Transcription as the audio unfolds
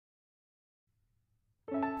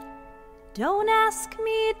Don't ask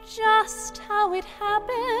me just how it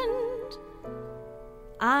happened.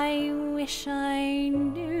 I wish I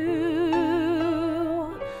knew.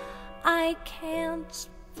 I can't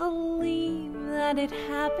believe that it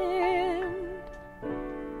happened,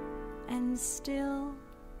 and still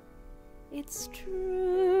it's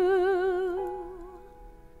true.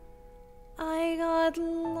 I got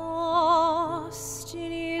lost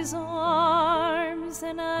in his arms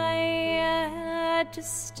and I had to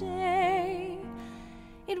stay.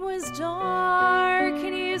 It was dark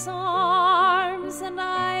in his arms and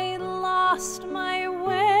I lost my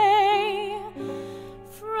way.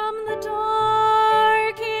 From the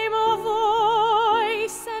dark came a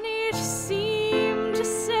voice and it seemed to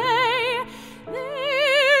say,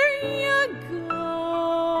 there you go,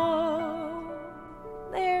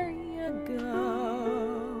 there you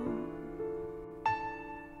go.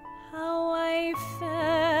 How I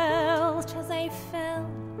felt as I fell,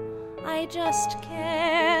 I just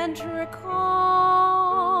can't recall,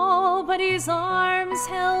 but his arms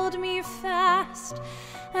held me fast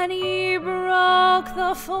and he broke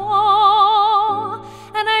the fall.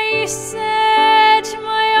 And I said to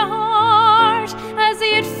my heart as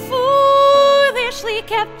it foolishly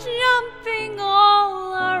kept jumping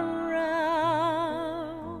all around,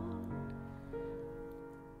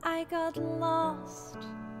 I got lost,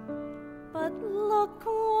 but look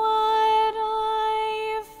what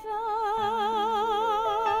I found.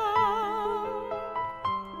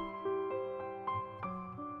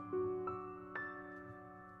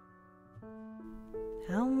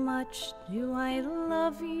 How much do I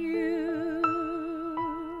love you?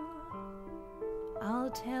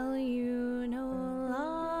 I'll tell you no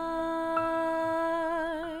lie.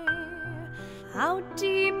 How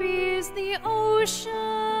deep is the ocean?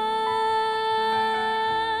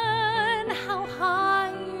 How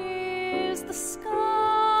high is the sky?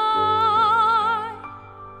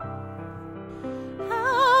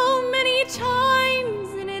 How many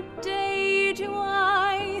times in a day do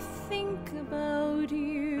I think about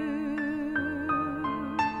you?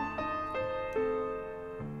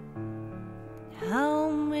 How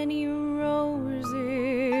many roses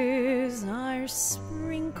are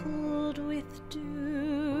sprinkled with dew?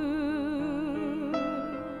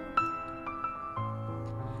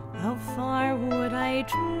 How far would I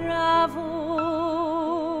travel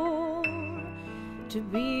to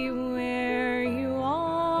be where you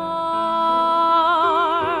are?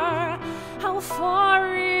 How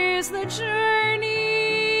far is the journey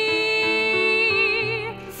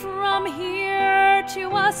from here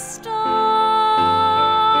to a star?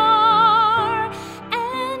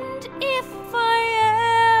 And if I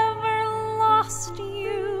ever lost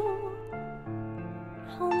you,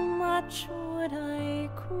 how much would I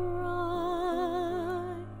cry?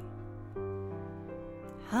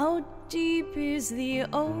 How deep is the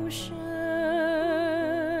ocean?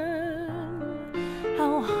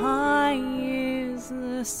 How high is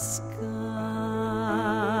the sky?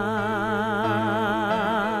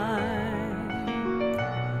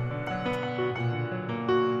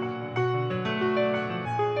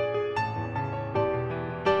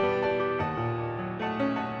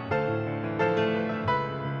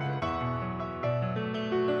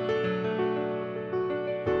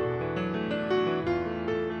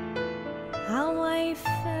 How I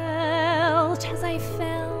felt as I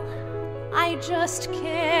fell, I just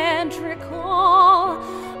can't recall,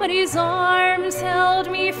 but his arms held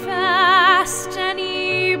me fast and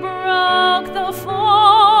he broke the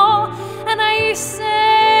fall. And I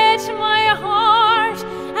said to my heart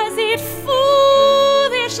as it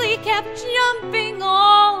foolishly kept jumping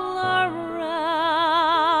all around,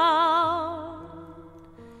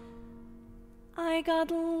 I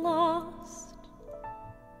got lost,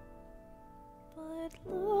 but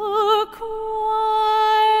look